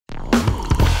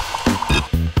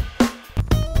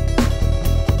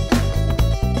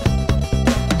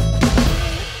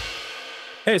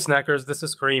Hey, Snackers, this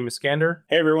is Kareem Iskander.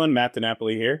 Hey everyone, Matt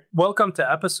DiNapoli here. Welcome to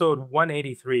episode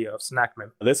 183 of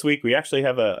Snackman. This week we actually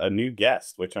have a new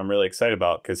guest, which I'm really excited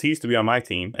about because he used to be on my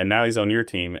team and now he's on your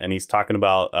team and he's talking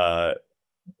about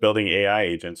building AI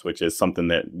agents, which is something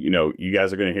that you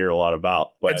guys are going to hear a lot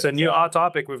about. It's a new hot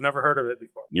topic. We've never heard of it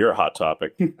before. You're a hot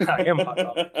topic. I am a hot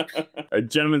topic. A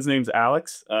gentleman's name's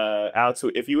Alex. Alex,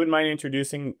 if you wouldn't mind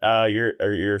introducing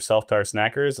yourself to our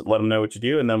snackers, let them know what you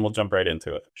do, and then we'll jump right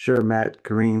into it. Sure, Matt,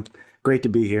 Kareem. Great to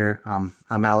be here.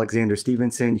 I'm Alexander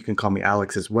Stevenson. You can call me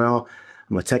Alex as well.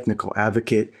 I'm a technical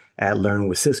advocate at Learn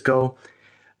with Cisco.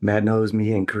 Matt knows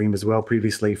me and Kareem as well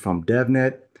previously from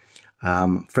DevNet.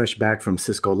 Fresh back from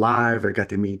Cisco Live. I got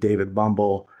to meet David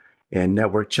Bumble and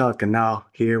Network Chuck, and now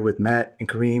here with Matt and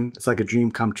Kareem. It's like a dream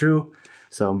come true.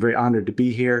 So I'm very honored to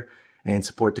be here and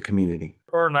support the community.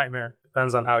 Or a nightmare.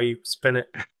 Depends on how you spin it.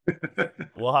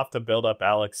 We'll have to build up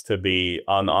Alex to be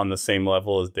on the same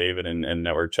level as David and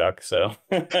Network Chuck. So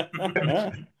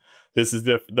this is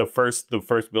the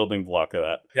first building block of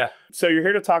that. Yeah. So you're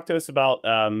here to talk to us about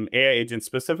AI agents,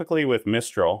 specifically with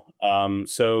Mistral.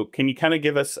 So can you kind of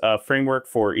give us a framework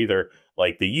for either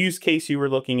like the use case you were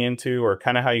looking into or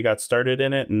kind of how you got started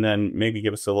in it, and then maybe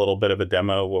give us a little bit of a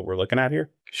demo of what we're looking at here?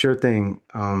 Sure thing.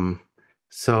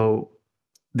 So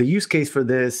the use case for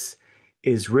this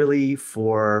is really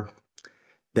for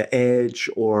the edge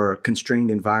or constrained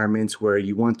environments where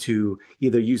you want to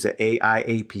either use an AI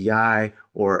API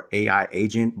or AI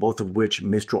agent, both of which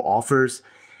Mistral offers,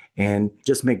 and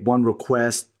just make one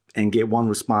request and get one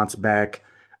response back,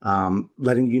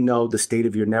 letting you know the state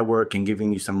of your network and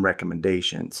giving you some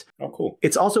recommendations. Oh, cool.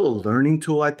 It's also a learning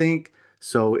tool, I think.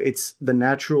 So it's the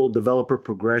natural developer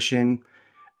progression,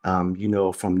 from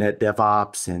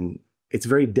NetDevOps, and it's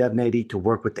very DevNet-y to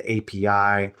work with the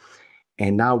API.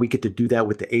 And now we get to do that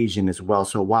with the agent as well.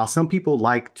 So while some people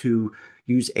like to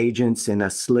use agents in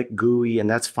a slick GUI, and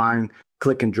that's fine,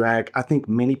 click and drag, I think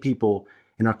many people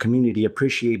in our community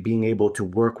appreciate being able to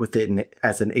work with it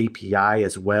as an API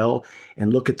as well,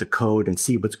 and look at the code and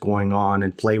see what's going on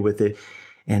and play with it.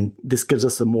 And this gives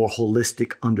us a more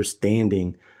holistic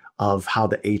understanding of how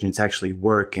the agents actually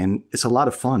work. And it's a lot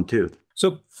of fun too.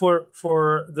 So for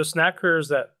the snackers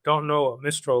that don't know what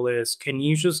Mistral is, can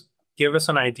you just give us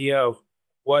an idea of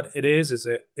what it is? Is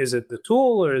it the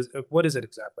tool, or what is it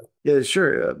exactly? Yeah,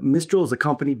 sure. Mistral is a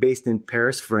company based in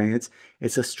Paris, France.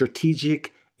 It's a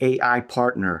strategic AI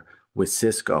partner with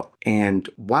Cisco. And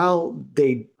while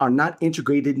they are not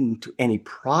integrated into any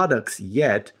products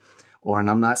yet, and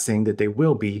I'm not saying that they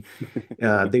will be,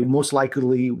 they most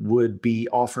likely would be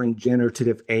offering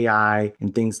generative AI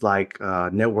and things like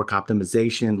network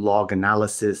optimization, log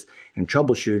analysis, and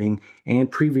troubleshooting. And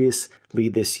previously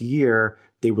this year,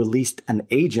 they released an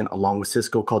agent along with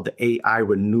Cisco called the AI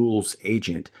Renewals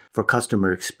Agent for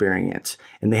customer experience.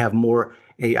 And they have more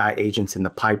AI agents in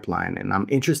the pipeline. And I'm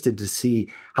interested to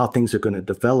see how things are going to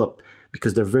develop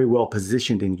because they're very well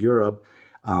positioned in Europe.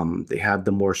 They have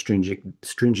the more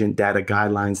stringent data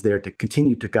guidelines there to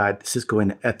continue to guide Cisco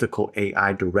in an ethical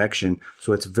AI direction.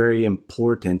 So it's very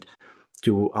important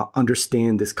to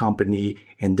understand this company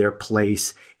and their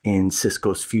place in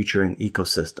Cisco's future and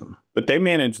ecosystem. But they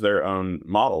manage their own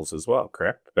models as well,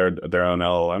 correct? Their own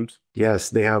LLMs? Yes,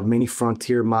 they have many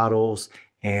frontier models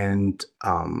and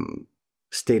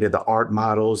state-of-the-art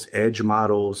models, edge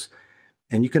models.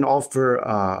 And you can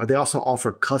offer, they also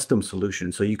offer custom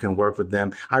solutions, so you can work with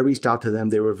them. I reached out to them.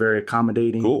 They were very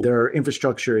accommodating. Cool. Their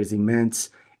infrastructure is immense,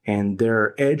 and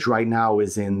their edge right now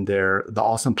is in the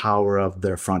awesome power of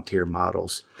their frontier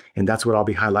models. And that's what I'll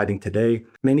be highlighting today.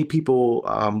 Many people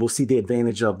will see the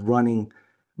advantage of running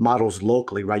models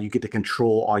locally, right? You get to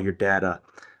control all your data.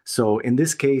 So in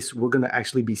this case, we're going to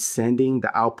actually be sending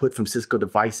the output from Cisco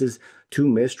devices to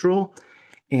Mistral.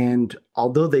 And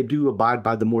although they do abide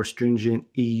by the more stringent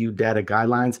EU data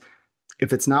guidelines,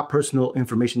 if it's not personal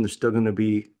information, they're still going to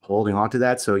be holding on to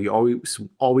that. So you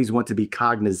always want to be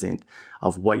cognizant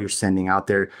of what you're sending out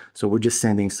there. So we're just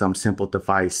sending some simple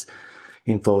device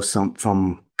info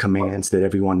from commands that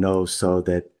everyone knows so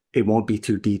that it won't be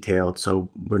too detailed. So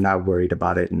we're not worried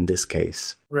about it in this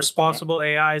case. Responsible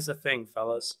AI is a thing,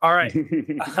 fellas. All right.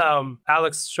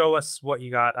 Alex, show us what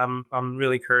you got. I'm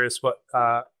really curious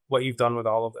what you've done with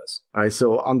all of this. All right,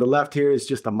 so on the left here is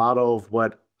just a model of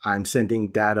what I'm sending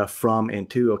data from and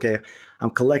to. Okay,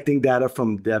 I'm collecting data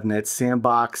from DevNet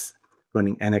Sandbox,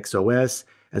 running NXOS,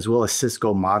 as well as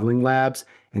Cisco Modeling Labs,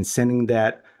 and sending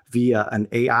that via an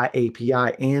AI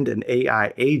API and an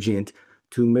AI agent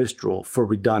to Mistral for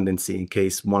redundancy in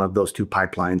case one of those two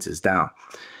pipelines is down.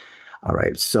 All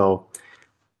right, so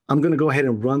I'm going to go ahead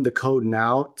and run the code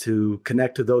now to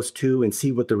connect to those two and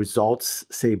see what the results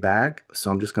say back.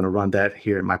 So I'm just going to run that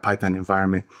here in my Python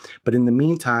environment. But in the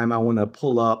meantime, I want to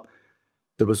pull up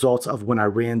the results of when I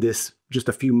ran this just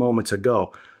a few moments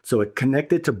ago. So it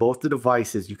connected to both the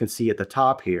devices. You can see at the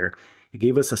top here, it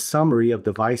gave us a summary of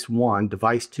device 1,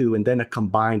 device 2, and then a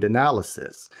combined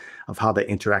analysis of how they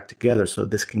interact together. So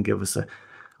this can give us a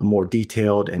more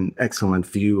detailed and excellent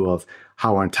view of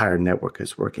how our entire network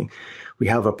is working. We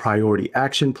have a priority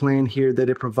action plan here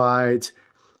that it provides.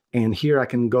 And here I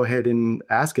can go ahead and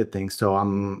ask it things.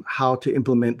 So how to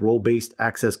implement role-based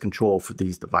access control for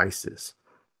these devices.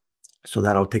 So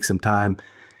that'll take some time,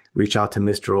 reach out to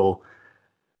Mistral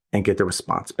and get the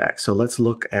response back. So let's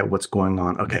look at what's going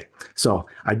on. Okay, so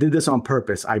I did this on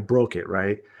purpose. I broke it,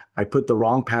 right? I put the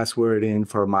wrong password in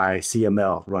for my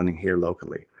CML running here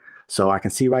locally. So I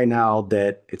can see right now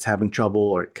that it's having trouble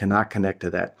or it cannot connect to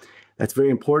that. That's very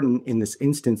important in this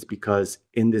instance because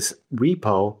in this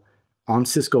repo on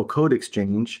Cisco Code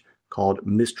Exchange called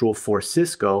Mistral for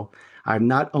Cisco, I've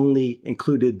not only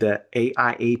included the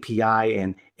AI API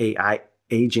and AI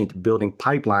agent building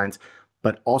pipelines,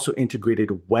 but also integrated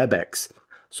WebEx.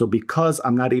 So because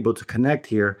I'm not able to connect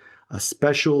here, a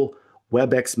special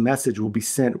WebEx message will be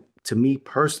sent to me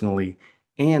personally,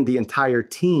 and the entire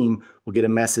team will get a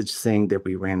message saying that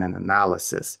we ran an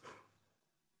analysis.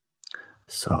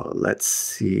 So let's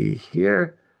see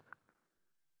here.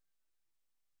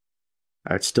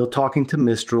 All right, still talking to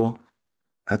Mistral.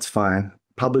 That's fine.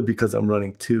 Probably because I'm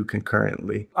running two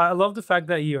concurrently. I love the fact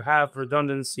that you have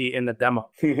redundancy in the demo.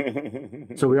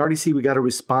 So we already see we got a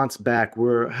response back.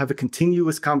 We have a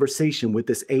continuous conversation with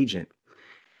this agent.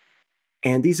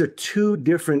 And these are two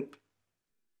different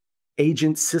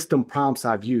agent system prompts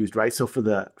I've used, right? So for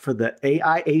the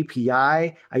AI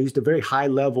API, I used a very high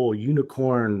level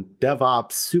unicorn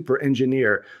DevOps super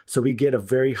engineer. So we get a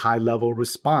very high level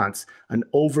response, an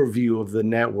overview of the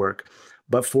network.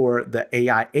 But for the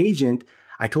AI agent,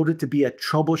 I told it to be a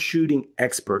troubleshooting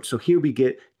expert. So here we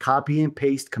get copy and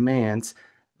paste commands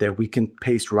that we can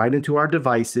paste right into our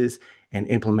devices and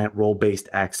implement role-based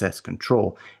access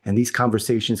control. And these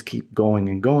conversations keep going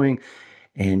and going,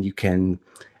 and you can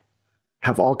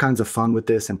have all kinds of fun with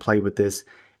this and play with this.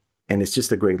 And it's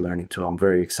just a great learning tool. I'm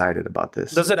very excited about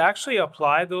this. Does it actually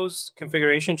apply those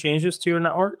configuration changes to your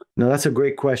network? No, that's a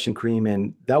great question, Kareem.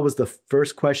 And that was the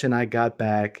first question I got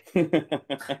back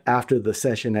after the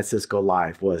session at Cisco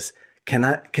Live was, can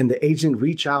the agent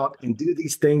reach out and do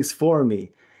these things for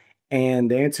me? And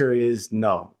the answer is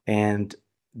no. And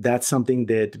that's something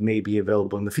that may be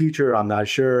available in the future. I'm not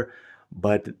sure,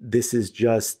 but this is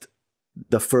just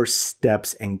the first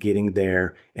steps in getting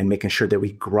there and making sure that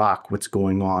we grok what's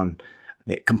going on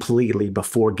completely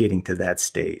before getting to that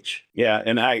stage. Yeah,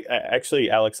 and I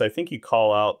actually, Alex, I think you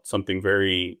call out something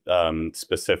very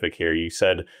specific here. You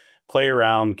said play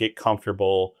around, get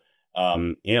comfortable,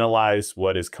 analyze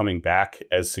what is coming back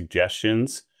as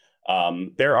suggestions.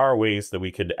 There are ways that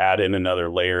we could add in another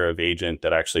layer of agent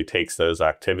that actually takes those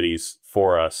activities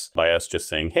for us by us just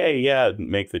saying, hey, yeah,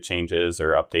 make the changes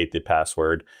or update the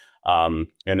password.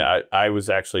 And I was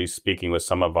actually speaking with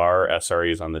some of our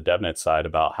SREs on the DevNet side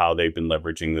about how they've been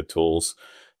leveraging the tools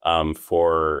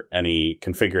for any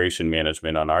configuration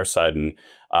management on our side.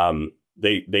 And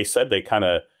they said they kind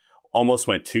of almost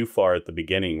went too far at the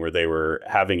beginning where they were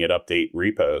having it update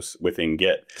repos within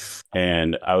Git.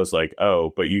 And I was like,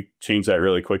 oh, but you changed that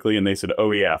really quickly. And they said,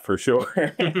 oh, yeah, for sure.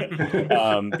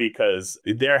 Because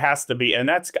there has to be, and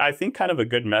that's, I think, kind of a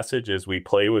good message as we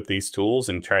play with these tools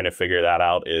and trying to figure that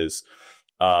out is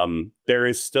there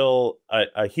is still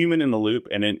a human in the loop,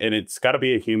 and it's got to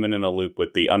be a human in the loop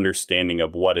with the understanding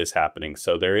of what is happening.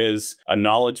 So there is a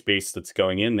knowledge base that's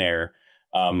going in there.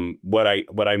 What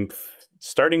I'm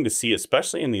starting to see,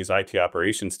 especially in these IT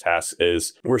operations tasks,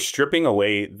 is we're stripping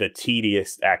away the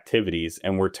tedious activities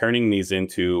and we're turning these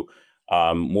into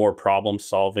more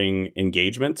problem-solving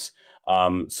engagements.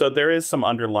 So there is some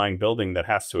underlying building that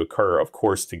has to occur, of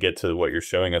course, to get to what you're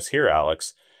showing us here,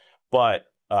 Alex. But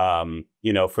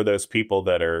you know, for those people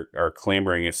that are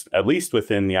clamoring, at least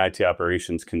within the IT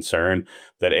operations concern,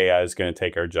 that AI is going to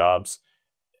take our jobs,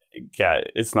 yeah,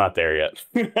 it's not there yet.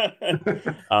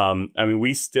 I mean,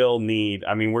 we still need,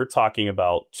 I mean, we're talking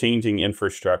about changing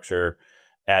infrastructure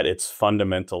at its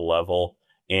fundamental level.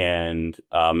 And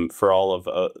for all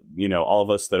of, you know, all of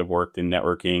us that have worked in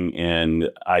networking and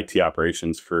IT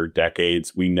operations for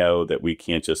decades, we know that we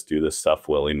can't just do this stuff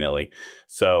willy-nilly.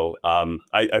 So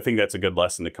I think that's a good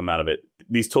lesson to come out of it.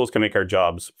 These tools can make our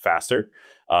jobs faster,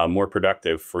 more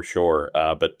productive for sure.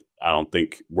 But I don't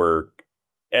think we're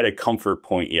at a comfort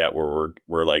point yet where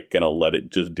we're like gonna let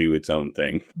it just do its own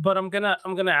thing. But I'm gonna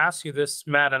ask you this,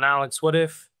 Matt and Alex. What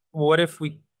if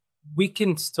we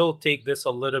can still take this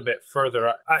a little bit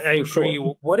further? I agree.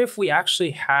 Sure. What if we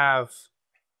actually have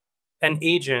an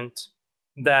agent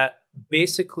that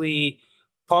basically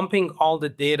pumping all the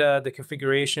data, the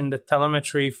configuration, the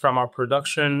telemetry from our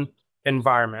production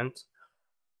environment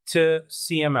to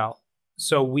CML?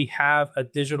 So we have a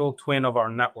digital twin of our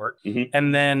network.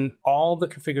 And then all the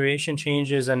configuration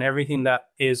changes and everything that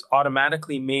is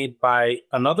automatically made by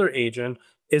another agent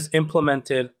is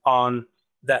implemented on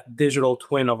that digital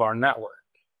twin of our network.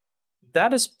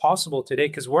 That is possible today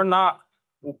because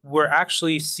we're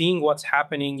actually seeing what's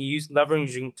happening,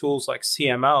 leveraging tools like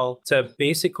CML to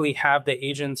basically have the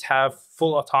agents have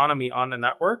full autonomy on the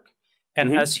network.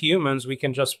 And as humans, we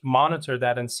can just monitor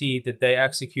that and see that they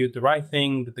execute the right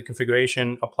thing, that the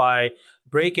configuration apply,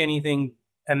 break anything,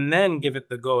 and then give it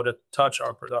the go to touch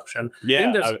our production. Yeah,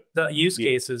 I think the use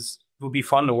cases would be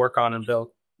fun to work on and build.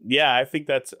 Yeah, I think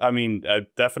that's, I mean,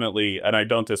 definitely, and I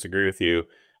don't disagree with you.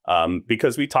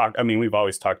 Because we've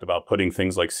always talked about putting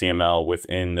things like CML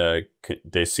within the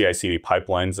CI/CD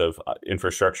pipelines of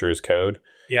infrastructure as code.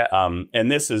 Yeah. And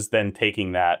this is then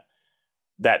taking that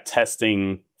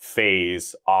testing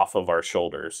phase off of our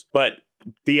shoulders. But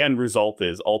the end result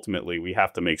is ultimately we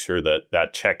have to make sure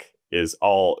that check is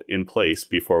all in place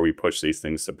before we push these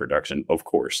things to production, of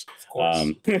course.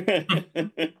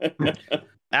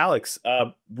 Alex,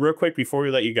 real quick before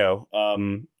we let you go,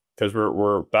 because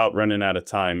we're about running out of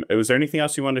time. Was there anything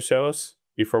else you wanted to show us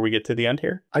before we get to the end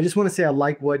here? I just want to say I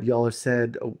like what y'all have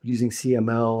said using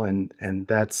CML, and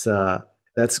that's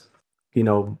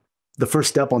the first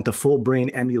step onto full brain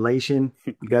emulation.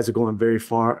 You guys are going very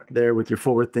far there with your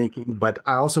forward thinking. But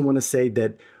I also want to say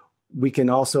that we can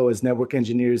also, as network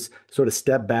engineers, sort of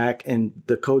step back, and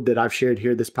the code that I've shared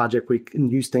here, this project, we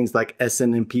can use things like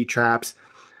SNMP traps,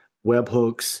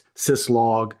 webhooks,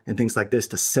 syslog, and things like this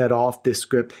to set off this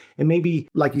script. And maybe,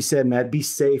 like you said, Matt, be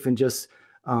safe and just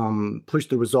push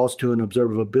the results to an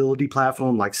observability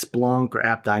platform like Splunk or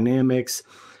App Dynamics,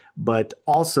 but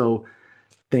also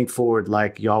think forward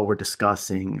like y'all were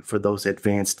discussing for those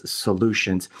advanced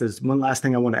solutions. There's one last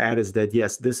thing I want to add is that,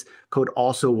 yes, this code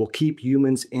also will keep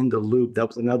humans in the loop. That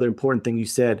was another important thing you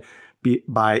said,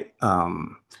 by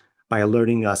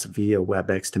alerting us via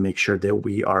WebEx to make sure that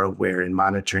we are aware and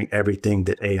monitoring everything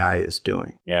that AI is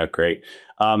doing. Yeah, great.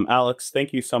 Alex,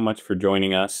 thank you so much for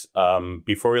joining us.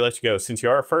 Before we let you go, since you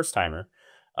are a first timer,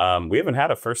 we haven't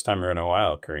had a first timer in a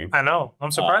while, Kareem. I know.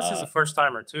 I'm surprised he's a first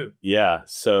timer too. Yeah.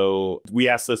 So we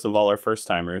asked this of all our first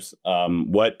timers.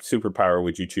 What superpower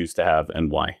would you choose to have and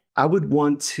why? I would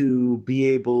want to be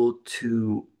able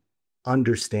to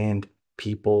understand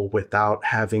people without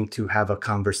having to have a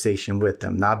conversation with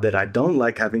them. Not that I don't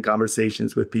like having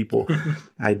conversations with people.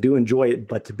 I do enjoy it,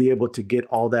 but to be able to get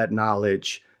all that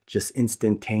knowledge just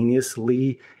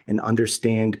instantaneously and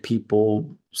understand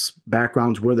people's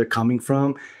backgrounds, where they're coming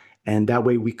from, and that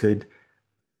way we could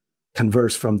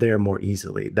converse from there more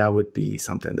easily. That would be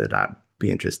something that I'd be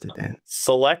interested in.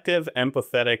 Selective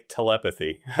empathetic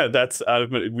telepathy. That's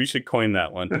we should coin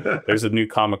that one. There's a new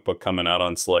comic book coming out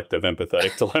on selective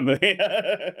empathetic telepathy.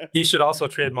 You should also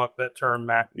trademark that term,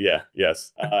 Matt. Yeah.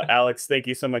 Yes. Alex, thank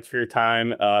you so much for your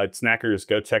time. Snackers,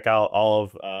 go check out all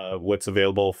of what's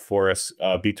available for us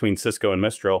between Cisco and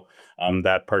Mistral.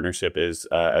 That partnership is,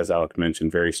 as Alex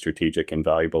mentioned, very strategic and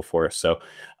valuable for us. So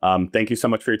thank you so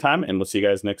much for your time, and we'll see you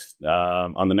guys next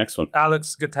on the next one.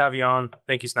 Alex, good to have you on.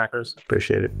 Thank you, Snackers.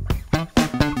 Appreciate it.